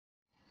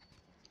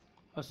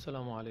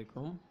আসসালামু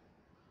আলাইকুম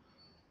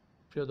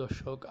প্রিয়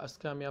দর্শক,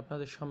 আজকে আমি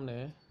আপনাদের সামনে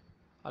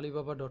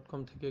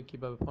alibaba.com থেকে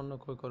কিভাবে পণ্য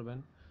ক্রয় করবেন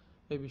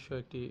এই বিষয়ে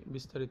একটি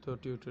বিস্তারিত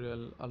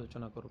টিউটোরিয়াল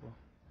আলোচনা করব।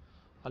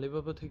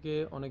 আলিবাবা থেকে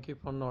অনেকেই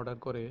পণ্য অর্ডার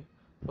করে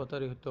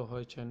প্রতারিত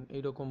হয়েছেন,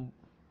 এইরকম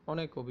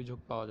অনেক অভিযোগ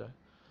পাওয়া যায়।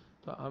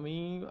 তো আমি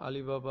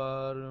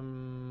আলিবাবার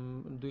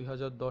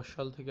 2010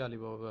 সাল থেকে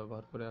আলিবাবা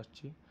ব্যবহার করে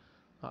আসছি।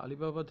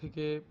 আলিবাবা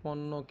থেকে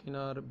পণ্য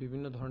কেনার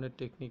বিভিন্ন ধরনের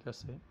টেকনিক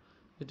আছে,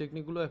 যে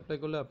টেকনিকগুলো অ্যাপ্লাই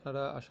করলে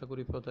আপনারা আশা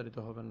করি প্রতারিত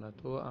হবেন না।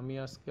 তো আমি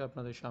আজকে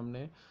আপনাদের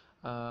সামনে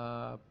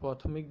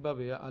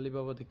প্রাথমিকভাবে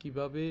আলিবাবাতে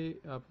কিভাবে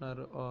আপনার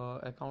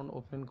অ্যাকাউন্ট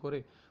ওপেন করে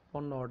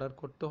পণ্য অর্ডার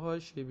করতে হয়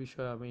সেই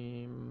বিষয়ে আমি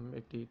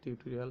একটি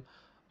টিউটোরিয়াল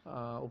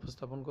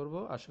উপস্থাপন করব।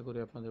 আশা করি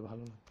আপনাদের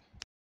ভালো লাগবে।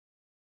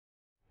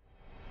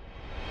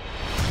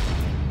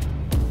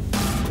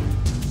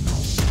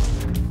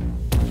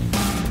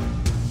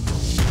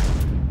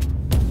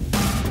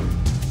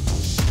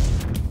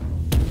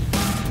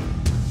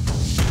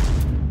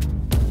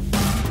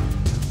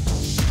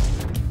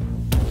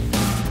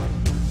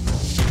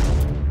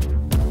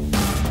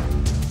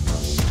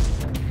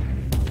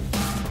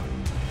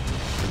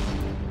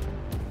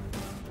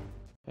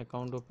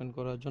 অ্যাকাউন্ট ওপেন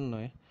করার জন্য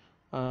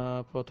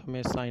প্রথমে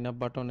সাইন আপ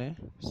বাটনে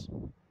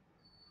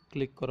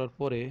ক্লিক করার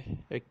পরে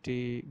একটি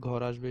ঘর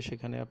আসবে,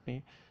 সেখানে আপনি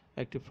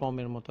একটি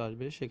ফর্মের মতো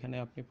আসবে, সেখানে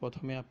আপনি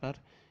প্রথমে আপনার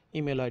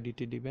ইমেল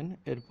আইডিটি দিবেন।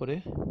 এরপরে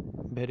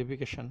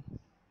ভেরিফিকেশান,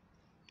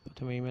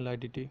 প্রথমে ইমেল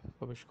আইডিটি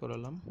প্রবেশ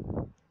করালাম,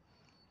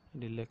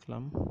 এটি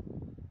লিখলাম,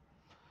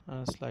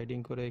 স্লাইডিং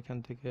করে এখান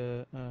থেকে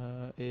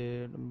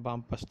এর বাম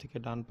পাশ থেকে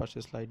ডান পাশে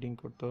স্লাইডিং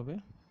করতে হবে।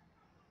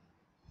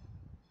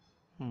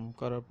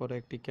 করার পরে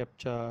একটি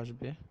ক্যাপচা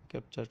আসবে,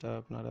 ক্যাপচাটা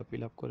আপনারা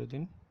ফিল আপ করে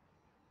দিন।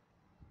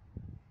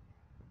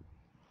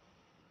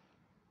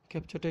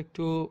 ক্যাপচাটা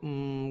একটু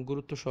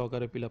গুরুত্ব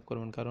সহকারে ফিল আপ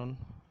করবেন, কারণ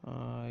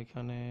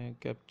এখানে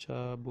ক্যাপচা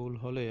ভুল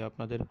হলে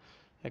আপনাদের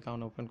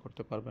অ্যাকাউন্ট ওপেন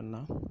করতে পারবেন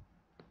না।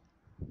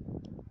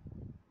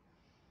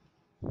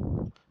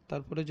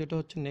 তারপরে যেটা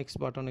হচ্ছে নেক্সট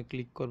বাটনে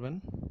ক্লিক করবেন।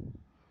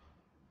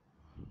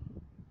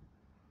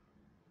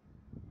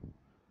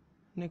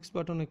 নেক্সট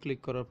বাটনে ক্লিক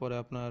করার পরে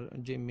আপনার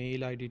যে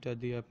মেইল আইডিটা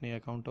দিয়ে আপনি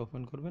অ্যাকাউন্টটা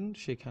ওপেন করবেন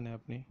সেখানে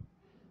আপনি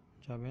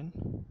যাবেন,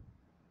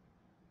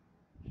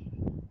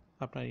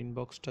 আপনার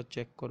ইনবক্সটা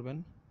চেক করবেন।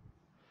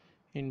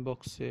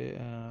 ইনবক্সে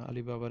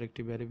আলিবাবার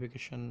একটি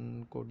ভেরিফিকেশান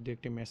কোড দিয়ে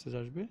একটি মেসেজ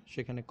আসবে,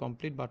 সেখানে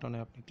কমপ্লিট বাটনে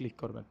আপনি ক্লিক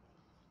করবেন।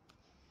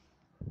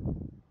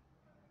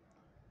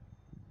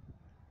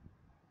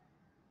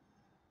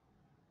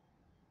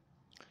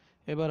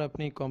 এবার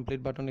আপনি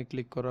কমপ্লিট বাটনে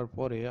ক্লিক করার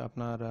পরে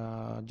আপনার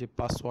যে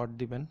পাসওয়ার্ড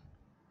দিবেন,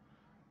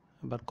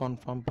 এবার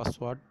কনফার্ম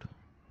পাসওয়ার্ড।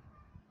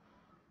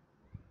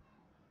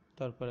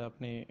 তারপরে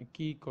আপনি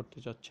কি করতে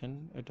চাচ্ছেন,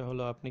 এটা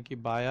হলো আপনি কি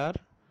বায়ার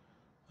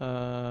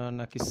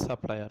নাকি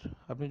সাপ্লায়ার।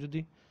 আপনি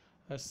যদি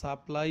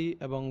সাপ্লাই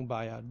এবং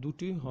বায়ার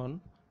দুটি হন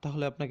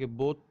তাহলে আপনাকে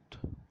বোথ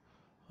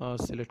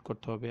সিলেক্ট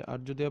করতে হবে। আর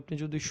আপনি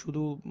যদি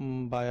শুধু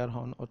বায়ার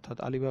হন, অর্থাৎ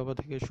আলিবাবা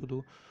থেকে শুধু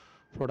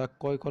প্রোডাক্ট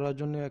ক্রয় করার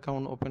জন্য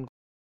অ্যাকাউন্ট ওপেন,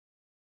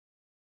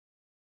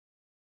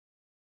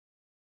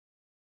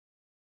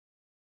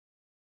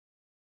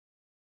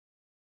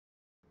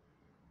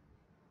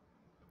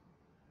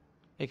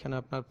 এখানে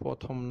আপনার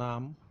প্রথম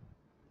নাম,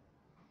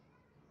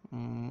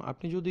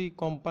 আপনি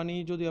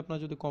যদি আপনার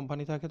যদি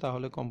কোম্পানি থাকে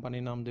তাহলে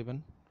কোম্পানির নাম দেবেন।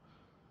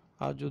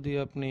 আর যদি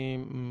আপনি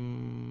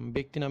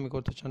ব্যক্তি নামে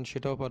করতে চান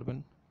সেটাও পারবেন,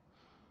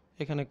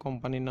 এখানে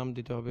কোম্পানির নাম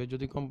দিতে হবে।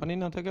 যদি কোম্পানি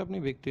না থাকে আপনি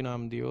ব্যক্তি নাম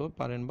দিয়েও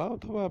পারেন, বা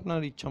অথবা আপনার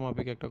ইচ্ছা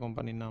মাফিক একটা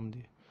কোম্পানির নাম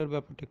দিয়ে। এর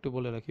ব্যাপারটা একটু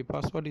বলে রাখি,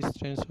 পাসওয়ার্ড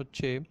স্ট্রেঞ্জ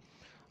হচ্ছে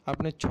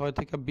আপনি 6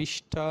 থেকে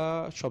 20টা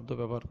শব্দ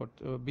ব্যবহার করতে,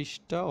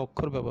 20টা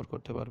অক্ষর ব্যবহার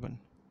করতে পারবেন।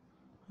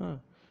 হ্যাঁ,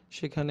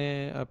 সেখানে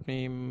আপনি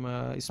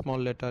স্মল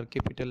লেটার,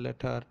 ক্যাপিটাল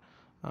লেটার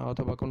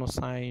অথবা কোনো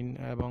সাইন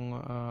এবং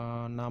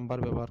নাম্বার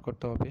ব্যবহার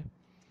করতে হবে,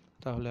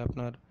 তাহলে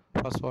আপনার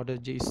পাসওয়ার্ডের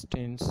যে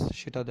স্ট্রেঞ্জ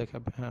সেটা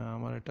দেখাবে। হ্যাঁ,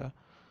 আমার এটা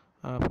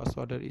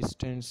পাসওয়ার্ডের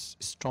স্ট্রেঞ্জ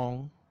স্ট্রং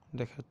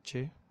দেখাচ্ছে।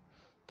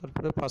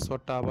 তারপরে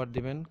পাসওয়ার্ডটা আবার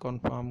দিবেন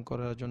কনফার্ম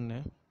করার জন্যে,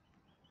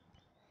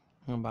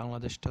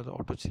 বাংলাদেশটা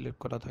অটো সিলেক্ট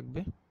করা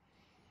থাকবে।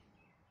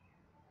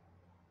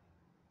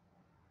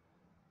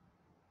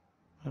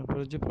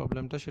 তারপরে যে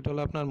প্রবলেমটা সেটা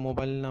হলো আপনার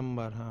মোবাইল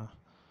নাম্বার। হ্যাঁ,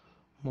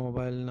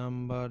 মোবাইল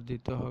নাম্বার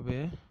দিতে হবে,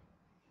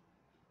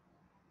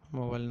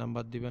 মোবাইল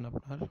নাম্বার দিবেন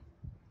আপনার।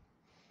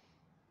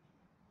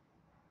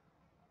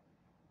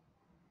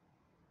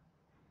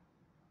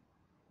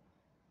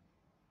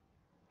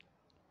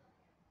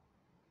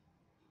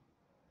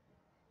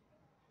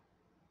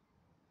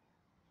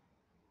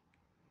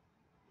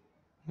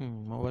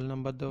 মোবাইল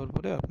নাম্বার দেওয়ার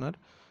পরে আপনার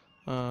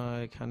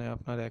এখানে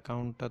আপনার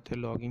অ্যাকাউন্টটাতে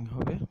লগ ইন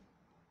হবে।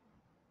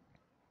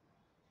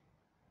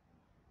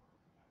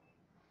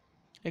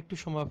 একটু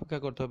সময় অপেক্ষা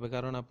করতে হবে,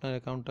 কারণ আপনার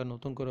অ্যাকাউন্টটা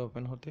নতুন করে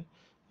ওপেন হতে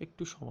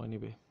একটু সময়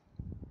নেবে।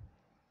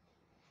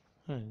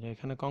 হ্যাঁ,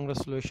 এখানে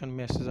কংগ্রাচুলেশন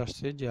মেসেজ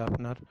আসছে যে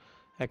আপনার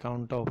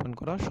অ্যাকাউন্টটা ওপেন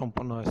করা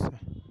সম্পন্ন হয়েছে।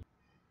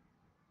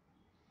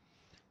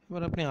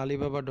 এবার আপনি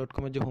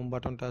alibaba.com-এর যে হোম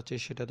বাটনটা আছে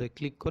সেটাতে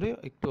ক্লিক করে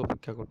একটু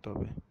অপেক্ষা করতে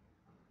হবে।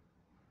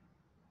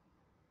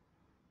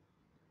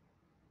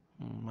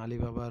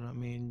 আলিবাবার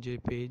মেইন যে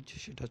পেজ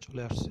সেটা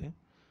চলে আসছে,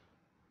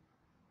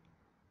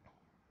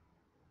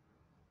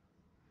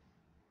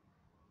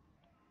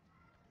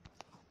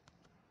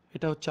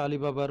 এটা হচ্ছে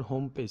আলিবাবার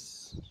হোম পেজ।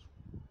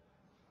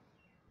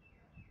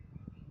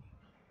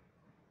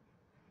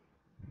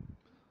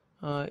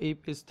 এই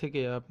পেজ থেকে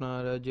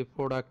আপনার যে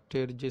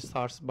প্রোডাক্টের যে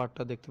সার্চ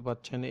বারটা দেখতে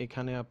পাচ্ছেন,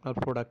 এখানে আপনার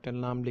প্রোডাক্টের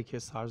নাম লিখে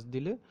সার্চ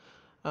দিলে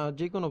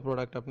যে কোনো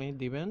প্রোডাক্ট আপনি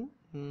দিবেন,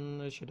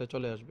 সেটা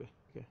চলে আসবে।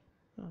 ওকে,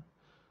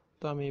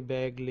 তো আমি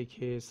ব্যাগ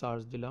লিখে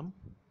সার্চ দিলাম।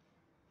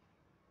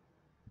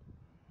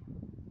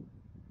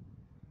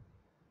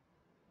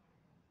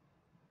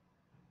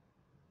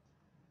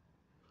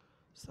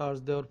 সার্চ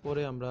দেওয়ার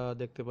পরে আমরা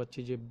দেখতে পাচ্ছি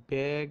যে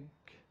ব্যাগ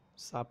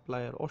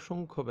সাপ্লায়ার,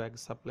 অসংখ্য ব্যাগ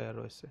সাপ্লায়ার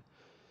রয়েছে।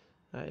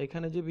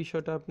 এখানে যে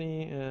বিষয়টা আপনি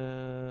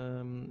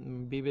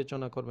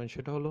বিবেচনা করবেন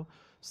সেটা হলো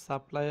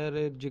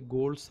সাপ্লায়ারের যে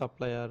গোল্ড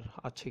সাপ্লায়ার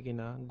আছে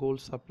কিনা। গোল্ড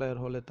সাপ্লায়ার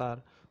হলে তার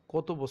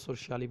কত বছর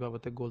সে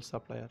আলিবাবাতে গোল্ড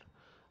সাপ্লায়ার।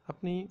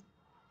 আপনি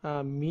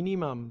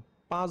মিনিমাম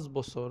 5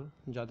 বছর,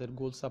 যাদের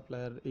গোল্ড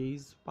সাপ্লায়ার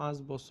এইজ 5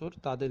 বছর,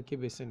 তাদেরকে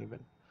বেছে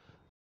নেবেন।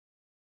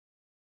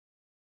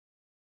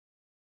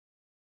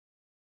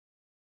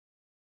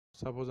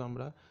 সাপোজ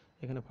আমরা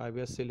এখানে 5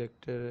 ইয়ার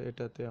সিলেক্টের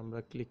এটাতে আমরা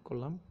ক্লিক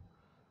করলাম।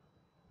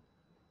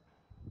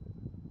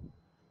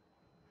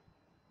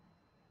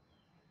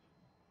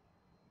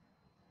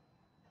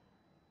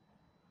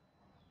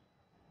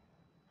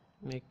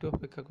 একটু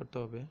অপেক্ষা করতে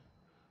হবে,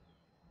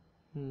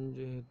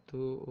 যেহেতু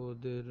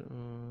ওদের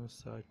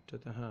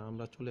সাইটটাতে, হ্যাঁ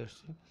আমরা চলে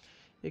আসছি।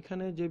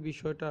 এখানে যে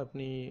বিষয়টা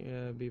আপনি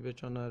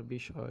বিবেচনার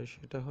বিষয়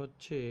সেটা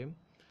হচ্ছে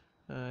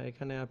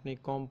এখানে আপনি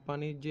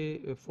কোম্পানির যে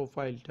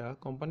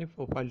কোম্পানির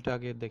প্রোফাইলটা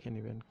আগে দেখে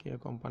নেবেন। কি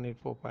কোম্পানির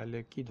প্রোফাইলে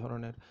কি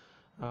ধরনের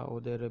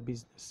ওদের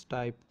বিজনেস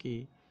টাইপ কি,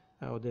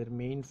 ওদের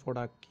মেইন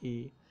প্রোডাক্ট কি,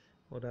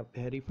 ওরা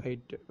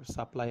ভেরিফাইড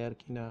সাপ্লায়ার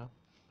কিনা।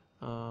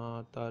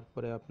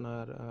 তারপরে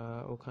আপনার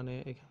এখানে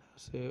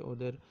আছে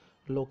ওদের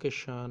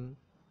লোকেশান,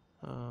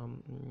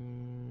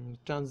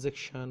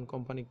 ট্রানজ্যাকশান,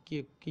 কোম্পানি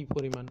কি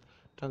পরিমাণ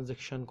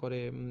ট্রানজ্যাকশান করে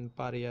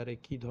পার ইয়ারে,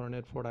 কী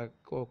ধরনের প্রোডাক্ট,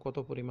 কত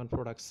পরিমাণ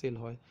প্রোডাক্ট সেল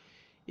হয়।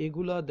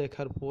 এগুলা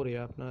দেখার পরে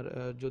আপনার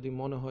যদি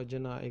মনে হয় যে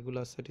না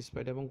এগুলা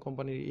স্যাটিসফাইড, এবং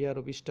কোম্পানির ইয়ার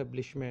অফ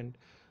ইস্টাবলিশমেন্ট,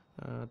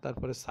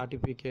 তারপরে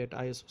সার্টিফিকেট,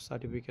 আইএসও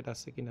সার্টিফিকেট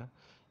আছে কিনা,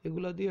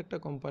 এগুলা দিয়ে একটা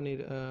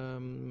কোম্পানির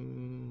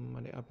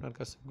মানে আপনার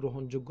কাছে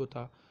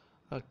গ্রহণযোগ্যতা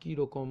কী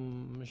রকম,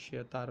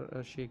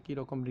 সে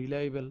কীরকম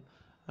রিলায়েবল,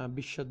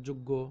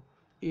 বিশ্বাসযোগ্য,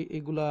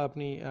 এগুলা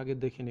আপনি আগে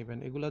দেখে নেবেন।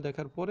 এগুলা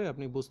দেখার পরে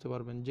আপনি বুঝতে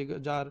পারবেন যে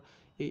যার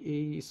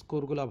এই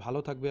স্কোরগুলা ভালো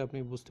থাকবে, আপনি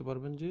বুঝতে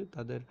পারবেন যে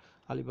তাদের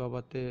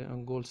আলিবাবাতে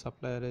গোল্ড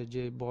সাপ্লায়ারের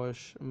যে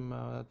বয়স,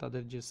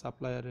 তাদের যে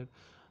সাপ্লায়ারের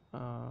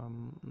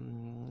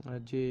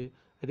যে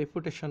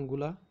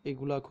রেপুটেশনগুলা,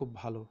 এগুলা খুব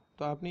ভালো।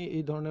 তো আপনি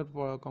এই ধরনের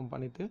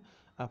কোম্পানিতে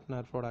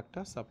আপনার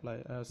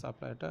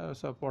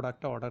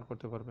প্রোডাক্টটা অর্ডার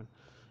করতে পারবেন।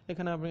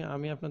 এখানে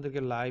আমি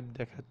আপনাদেরকে লাইভ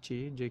দেখাচ্ছি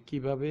যে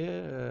কিভাবে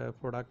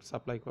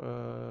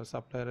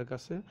সাপ্লায়ারের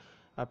কাছে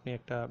আপনি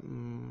একটা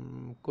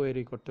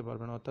কোয়েরি করতে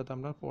পারবেন, অর্থাৎ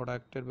আপনার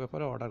প্রোডাক্টের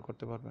ব্যাপারে অর্ডার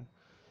করতে পারবেন।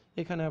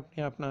 এখানে আপনি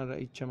আপনার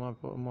ইচ্ছে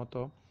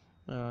মতো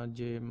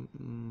যে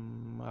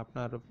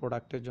আপনার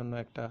প্রোডাক্টের জন্য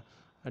একটা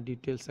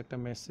ডিটেলস, একটা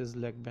মেসেজ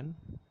লিখবেন।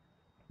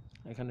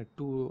 এখানে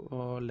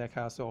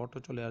লেখা আছে, অটো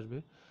চলে আসবে।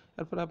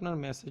 এরপর আপনার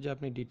মেসেজে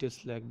আপনি ডিটেলস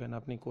লিখবেন,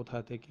 আপনি কোথা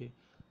থেকে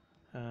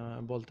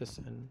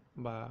বলতেছেন,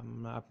 বা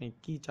আপনি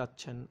কি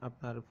চাচ্ছেন,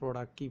 আপনার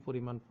প্রোডাক্ট কী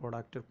পরিমাণ,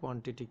 প্রোডাক্টের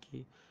কোয়ান্টিটি কী,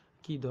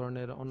 কী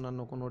ধরনের অন্যান্য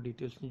কোনো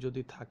ডিটেলস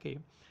যদি থাকে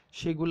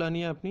সেগুলা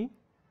নিয়ে আপনি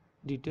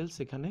ডিটেলস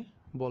এখানে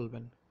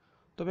বলবেন।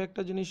 তবে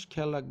একটা জিনিস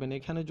খেয়াল রাখবেন,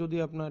 এখানে যদি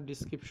আপনার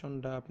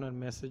ডিসক্রিপশনটা, আপনার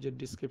মেসেজের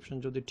ডিসক্রিপশন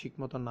যদি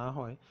ঠিকমতো না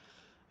হয়,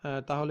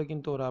 তাহলে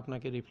কিন্তু ওরা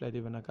আপনাকে রিপ্লাই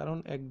দেবে না। কারণ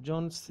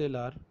একজন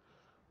সেলার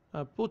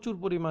প্রচুর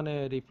পরিমাণে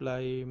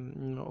রিপ্লাই,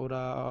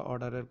 ওরা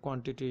অর্ডারের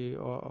কোয়ান্টিটি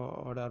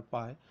অর্ডার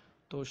পায়।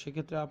 তো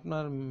সেক্ষেত্রে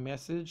আপনার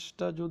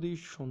মেসেজটা যদি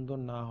সুন্দর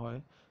না হয়,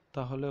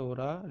 তাহলে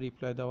ওরা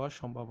রিপ্লাই দেওয়ার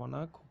সম্ভাবনা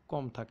খুব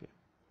কম থাকে।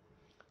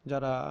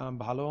 যারা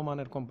ভালো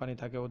মানের কোম্পানি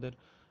থাকে, ওদের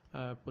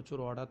প্রচুর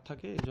অর্ডার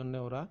থাকে, এই জন্য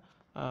ওরা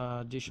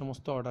যে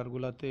সমস্ত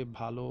অর্ডারগুলোতে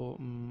ভালো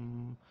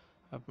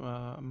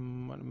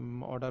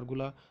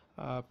অর্ডারগুলা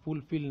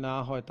ফুলফিল না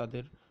হয়,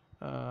 তাদের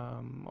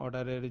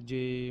অর্ডারের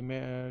যে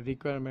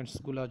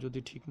রিকোয়ারমেন্টসগুলো যদি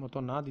ঠিকমতো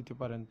না দিতে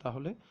পারেন,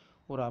 তাহলে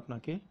ওরা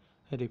আপনাকে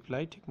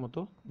রিপ্লাই ঠিকমতো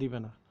দিবে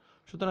না।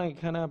 সুতরাং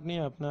এখানে আপনি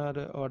আপনার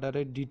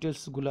অর্ডারের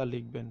ডিটেলসগুলো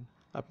লিখবেন,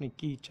 আপনি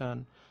কি চান।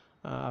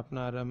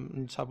 আপনার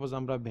সাপোজ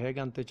আমরা ব্যাগ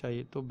আনতে চাই,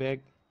 তো ব্যাগ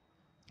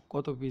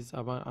কত পিস,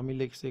 আবার আমি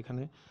লিখছি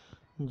এখানে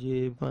যে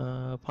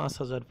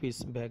 5,000 পিস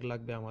ব্যাগ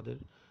লাগবে আমাদের।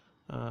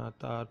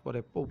 তারপরে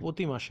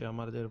প্রতি মাসে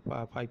আমাদের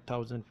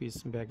 5,000 পিস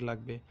ব্যাগ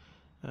লাগবে।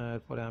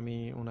 এরপরে আমি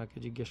ওনাকে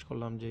জিজ্ঞেস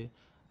করলাম যে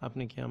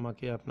আপনি কি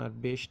আমাকে আপনার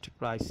বেস্ট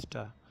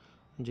প্রাইসটা,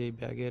 যে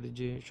ব্যাগের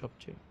যে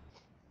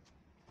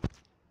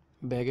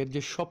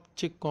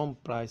সবচেয়ে কম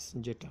প্রাইস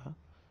যেটা,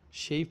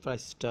 সেই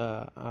প্রাইসটা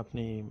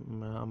আপনি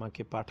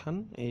আমাকে পাঠান।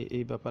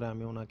 এই ব্যাপারে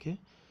আমি ওনাকে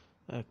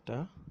একটা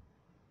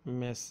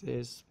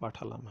মেসেজ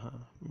পাঠালাম।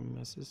 হ্যাঁ,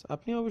 মেসেজ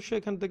আপনি অবশ্যই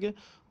এখান থেকে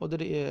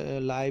ওদের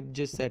লাইভ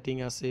যে সেটিং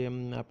আছে,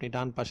 আপনি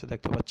ডান পাশে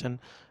দেখতে পাচ্ছেন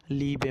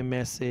লিভ এ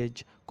মেসেজ,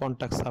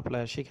 কন্ট্যাক্ট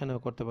সাপ্লায়ার, সেখানেও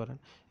করতে পারেন।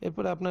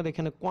 এরপরে আপনার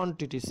এখানে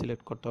কোয়ান্টিটি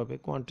সিলেক্ট করতে হবে।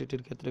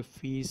 কোয়ান্টিটির ক্ষেত্রে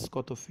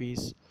কত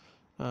ফিস,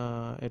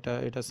 এটা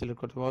এটা সিলেক্ট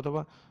করতে হবে,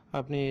 অথবা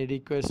আপনি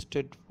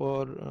রিকোয়েস্টেড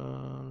ফর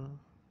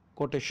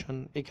কোটেশন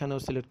এখানেও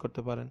সিলেক্ট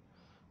করতে পারেন।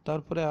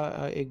 তারপরে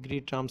এগ্রি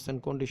টার্মস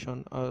অ্যান্ড কন্ডিশন,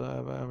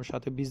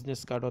 সাথে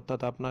বিজনেস কার্ড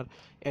অর্থাৎ আপনার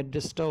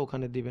অ্যাড্রেসটাও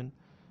ওখানে দিবেন।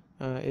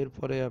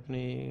 এরপরে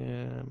আপনি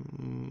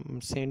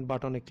সেন্ড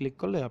বাটনে ক্লিক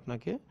করলে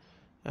আপনাকে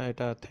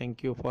এটা thank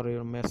you for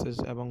your message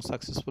এবং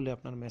সাকসেসফুলি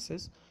আপনার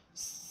মেসেজ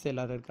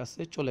সেলারের কাছে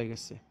চলে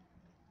গেছে।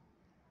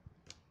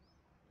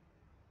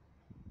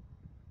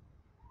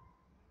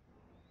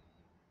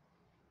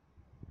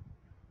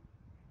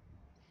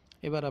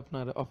 এবার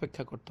আপনার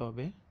অপেক্ষা করতে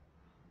হবে,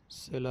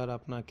 সেলার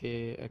আপনাকে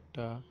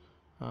একটা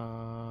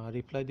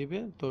রিপ্লাই দিবে।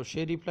 তো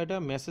সেই রিপ্লাইটা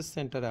মেসেজ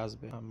সেন্টারে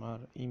আসবে আমার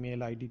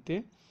ইমেল আইডিতে।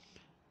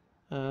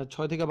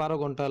 6 থেকে 12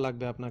 ঘন্টা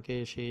লাগবে আপনাকে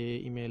সেই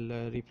ইমেল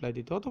রিপ্লাই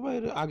দিতে, অথবা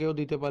এর আগেও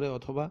দিতে পারে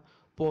অথবা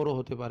পরও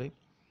হতে পারে।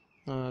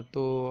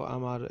 তো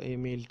আমার এই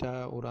মেইলটা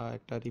ওরা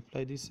একটা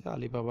রিপ্লাই দিছে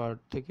আলিবাবা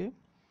থেকে,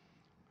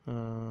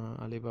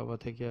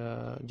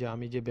 যে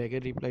আমি যে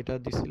ব্যাগের রিপ্লাইটা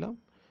দিছিলাম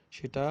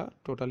সেটা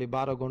টোটালি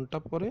 12 ঘন্টা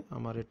পরে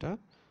আমার এটা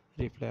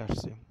রিপ্লাই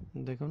আসছে।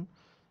 দেখুন,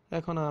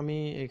 এখন আমি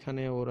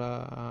এখানে ওরা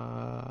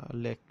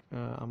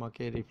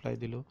আমাকে রিপ্লাই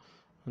দিল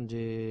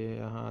যে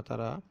হ্যাঁ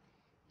তারা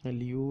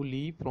Liu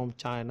Li from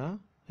China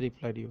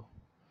reply দিও।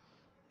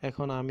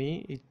 এখন আমি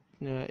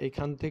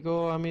এখান থেকেও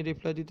আমি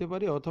রিপ্লাই দিতে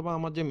পারি, অথবা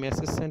আমার যে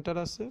মেসেজ সেন্টার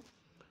আছে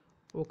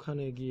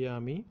ওখানে গিয়ে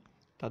আমি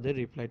তাদের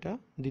রিপ্লাইটা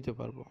দিতে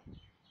পারবো।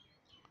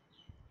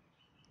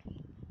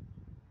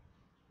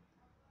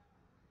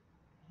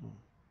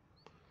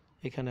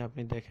 এখানে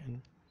আপনি দেখেন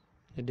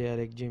dare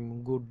Exim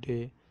good day,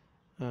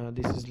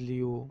 this is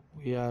Leo,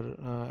 we are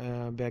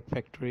bag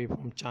factory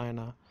from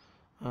China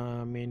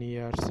many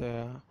years.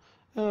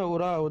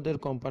 ওরা ওদের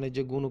কোম্পানির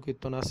যে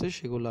গুণকীর্তন আছে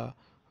সেগুলা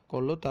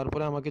করলো।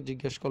 তারপরে আমাকে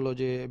জিজ্ঞেস করলো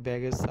যে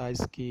ব্যাগের সাইজ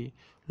কি,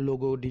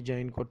 লোগো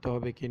ডিজাইন করতে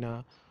হবে কি না,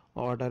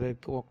 অর্ডারের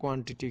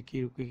কোয়ান্টিটি কী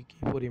কী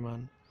পরিমাণ,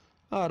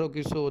 আরও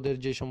কিছু ওদের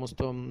যে সমস্ত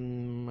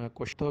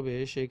করতে হবে।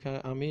 সেখানে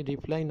আমি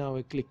রিপ্লাই নাও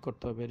ক্লিক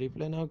করতে হবে।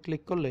 রিপ্লাই নাও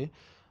ক্লিক করলে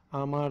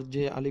আমার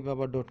যে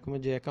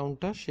alibaba.com-এর যে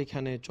অ্যাকাউন্টটা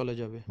সেখানে চলে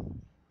যাবে।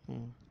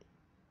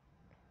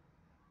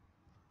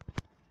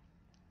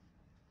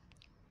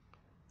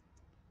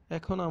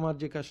 এখন আমার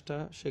যে কাজটা,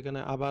 সেখানে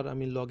আবার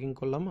আমি লগ ইন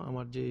করলাম,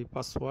 আমার যে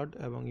পাসওয়ার্ড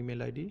এবং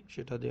ইমেল আইডি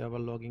সেটা দিয়ে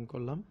আবার লগ ইন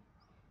করলাম।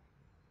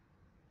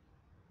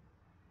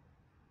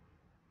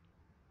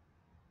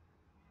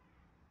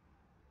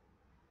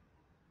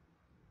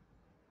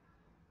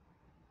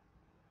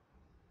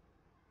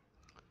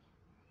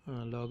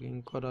 লগ ইন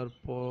করার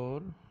পর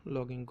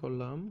লগ ইন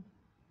করলাম।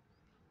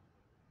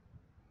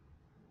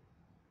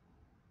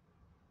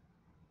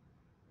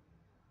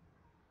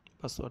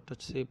 পাসওয়ার্ডটা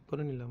সেভ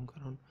করে নিলাম,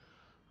 কারণ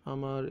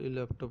আমার এই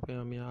ল্যাপটপে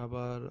আমি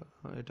আবার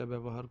এটা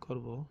ব্যবহার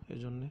করব,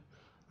 এজন্যে।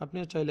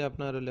 আপনিও চাইলে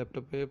আপনার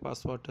ল্যাপটপে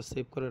পাসওয়ার্ডটা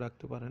সেভ করে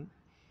রাখতে পারেন।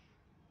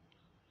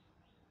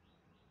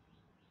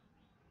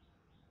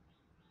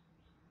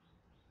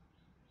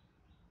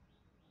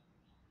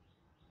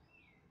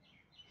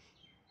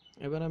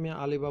 এবার আমি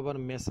আলিবাবার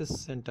মেসেজ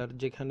সেন্টার,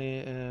 যেখানে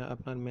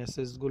আপনার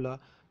মেসেজগুলা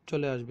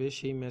চলে আসবে,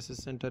 সেই মেসেজ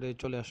সেন্টারে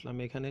চলে আসলাম।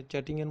 এখানে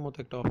চ্যাটিংয়ের মতো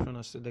একটা অপশন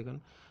আসছে, দেখুন।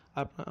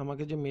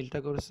 আমাকে যে মেইলটা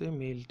করেছে,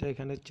 মেইলটা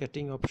এখানে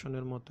চ্যাটিং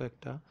অপশনের মতো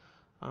একটা,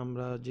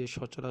 আমরা যে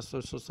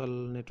সচরাচর সোশ্যাল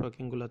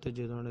নেটওয়ার্কিংগুলোতে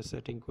যে ধরনের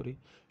সেটিং করি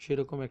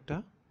সেরকম একটা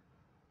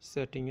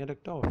সেটিংয়ের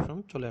একটা অপশন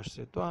চলে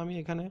আসছে। তো আমি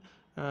এখানে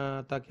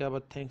তাকে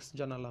আবার থ্যাঙ্কস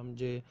জানালাম,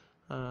 যে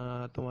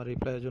তোমার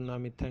রিপ্লাইয়ের জন্য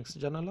আমি থ্যাঙ্কস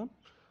জানালাম।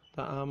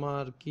 তা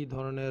আমার কি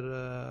ধরনের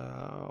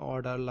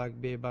অর্ডার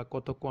লাগবে বা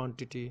কত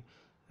কোয়ান্টিটি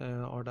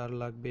অর্ডার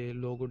লাগবে,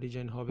 লোগো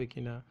ডিজাইন হবে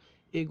কি না,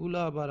 এগুলো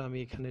আবার আমি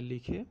এখানে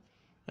লিখে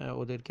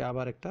ওদেরকে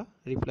আবার একটা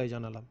রিপ্লাই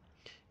জানালাম।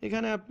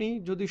 এখানে আপনি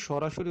যদি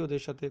সরাসরি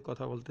ওদের সাথে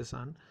কথা বলতে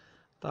চান,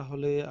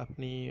 তাহলে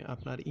আপনি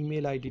আপনার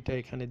ইমেল আইডিটা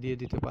এখানে দিয়ে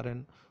দিতে পারেন,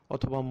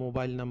 অথবা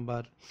মোবাইল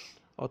নাম্বার,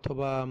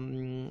 অথবা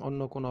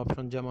অন্য কোনো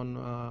অপশন যেমন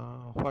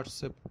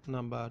হোয়াটসঅ্যাপ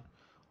নাম্বার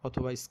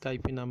অথবা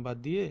স্কাইপি নাম্বার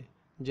দিয়ে,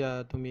 যা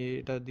তুমি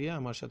এটা দিয়ে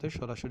আমার সাথে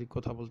সরাসরি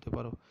কথা বলতে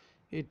পারো।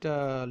 এটা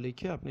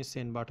লিখে আপনি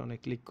সেন্ড বাটনে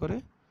ক্লিক করে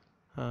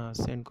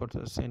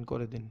সেন্ড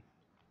করে দিন।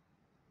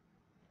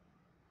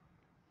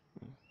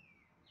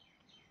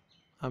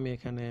 আমি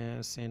এখানে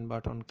সেন্ড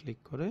বাটন ক্লিক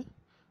করে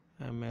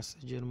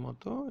মেসেজের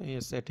মতো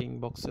সেটিং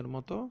বক্সের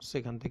মতো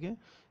সেখান থেকে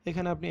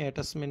এখানে আপনি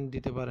অ্যাটাচমেন্ট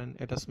দিতে পারেন।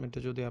 অ্যাটাচমেন্টে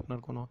যদি আপনার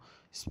কোনো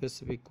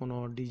স্পেসিফিক কোনো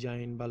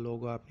ডিজাইন বা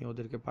লোগো আপনি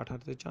ওদেরকে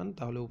পাঠাতে চান,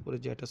 তাহলে উপরে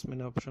যে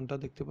অ্যাটাচমেন্ট অপশনটা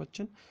দেখতে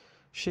পাচ্ছেন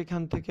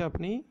সেখান থেকে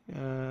আপনি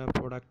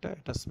প্রোডাক্টটা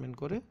অ্যাটাচমেন্ট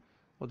করে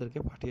ওদেরকে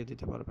পাঠিয়ে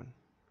দিতে পারবেন।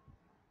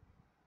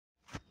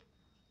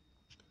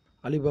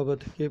 আলিবাবা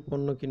থেকে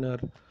পণ্য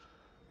কেনার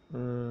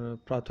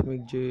প্রাথমিক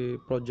যে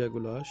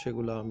পর্যায়গুলো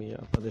সেগুলো আমি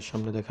আপনাদের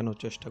সামনে দেখানোর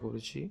চেষ্টা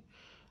করেছি।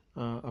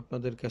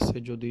 আপনাদের কাছে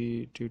যদি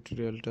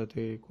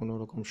টিউটোরিয়ালটাতে কোনো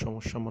রকম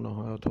সমস্যা মনে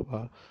হয়, অথবা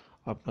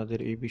আপনাদের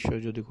এই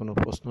বিষয়ে যদি কোনো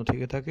প্রশ্ন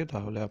থেকে থাকে,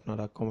 তাহলে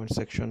আপনারা কমেন্ট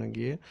সেকশনে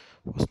গিয়ে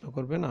প্রশ্ন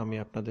করবেন, আমি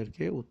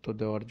আপনাদেরকে উত্তর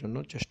দেওয়ার জন্য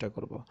চেষ্টা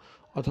করব।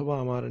 অথবা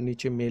আমার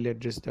নিচে মেল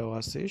অ্যাড্রেস দেওয়া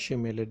আছে, সেই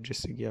মেল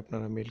অ্যাড্রেসে গিয়ে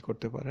আপনারা মেল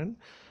করতে পারেন।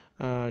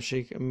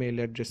 সেই মেল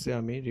অ্যাড্রেসে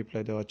আমি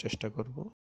রিপ্লাই দেওয়ার চেষ্টা করব।